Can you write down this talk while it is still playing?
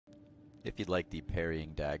If you'd like the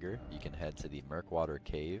Parrying Dagger, you can head to the Murkwater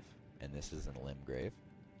Cave, and this is in Limgrave.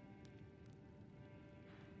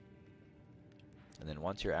 And then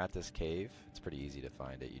once you're at this cave, it's pretty easy to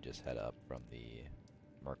find it. You just head up from the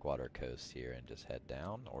Murkwater coast here and just head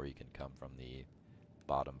down, or you can come from the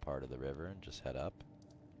bottom part of the river and just head up.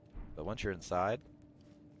 But once you're inside,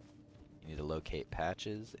 you need to locate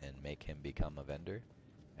Patches and make him become a vendor,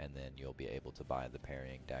 and then you'll be able to buy the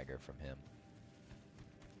Parrying Dagger from him.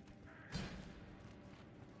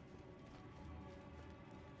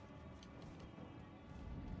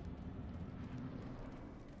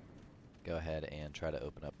 Go ahead and try to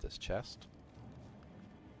open up this chest,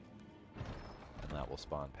 and that will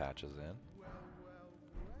spawn Patches in. Well.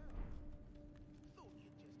 Thought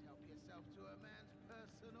you'd just help yourself to a man's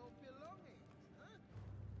personal belongings, huh?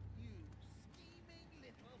 You scheming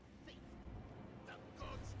little thief. The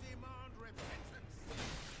gods demand repentance.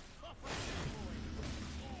 Offer your boy,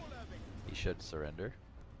 all of it. He should surrender.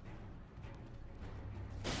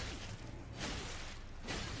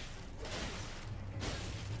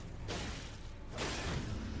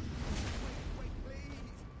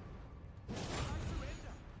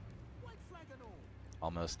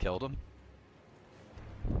 Almost killed him.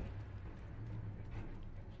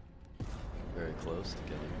 Very close to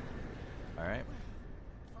killing him. Alright.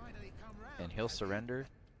 And he'll surrender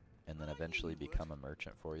and then eventually become a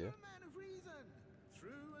merchant for you. Man of reason. True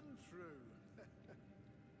and true.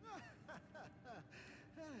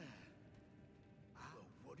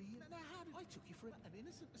 What do you... Now, how did I took you for an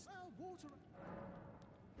innocent... water...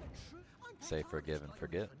 Say forgive and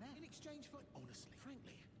forget. In exchange for... Honestly,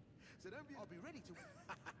 frankly. So don't be... I'll be ready to...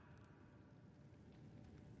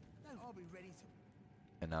 No, I'll be ready to...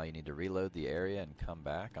 And now you need to reload the area and come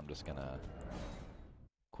back. I'm just gonna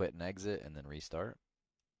quit and exit and then restart.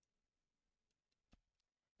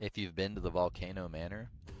 If you've been to the Volcano Manor,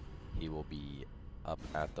 he will be up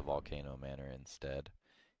at the Volcano Manor instead.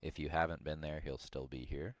 If you haven't been there, he'll still be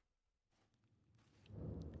here.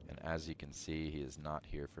 And as you can see, he is not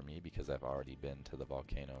here for me because I've already been to the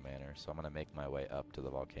Volcano Manor. So I'm going to make my way up to the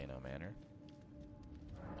Volcano Manor.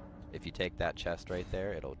 If you take that chest right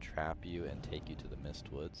there, it'll trap you and take you to the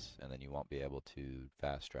Mistwoods, and then you won't be able to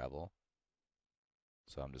fast travel.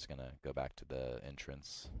 So I'm just going to go back to the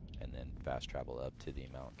entrance and then fast travel up to the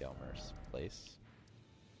Mount Gelmer's place,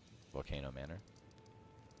 Volcano Manor.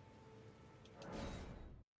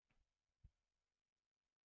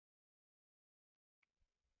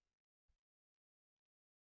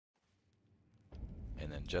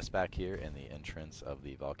 And then just back here in the entrance of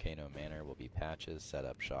the Volcano Manor will be Patches set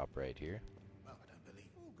up shop right here. Well, I don't believe...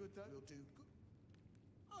 All good, though. We'll do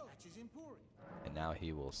good. Oh, Patches Emporium. And now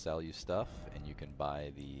he will sell you stuff, and you can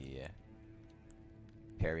buy the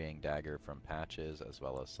Parrying Dagger from Patches, as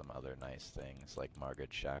well as some other nice things like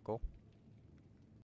Margaret's Shackle.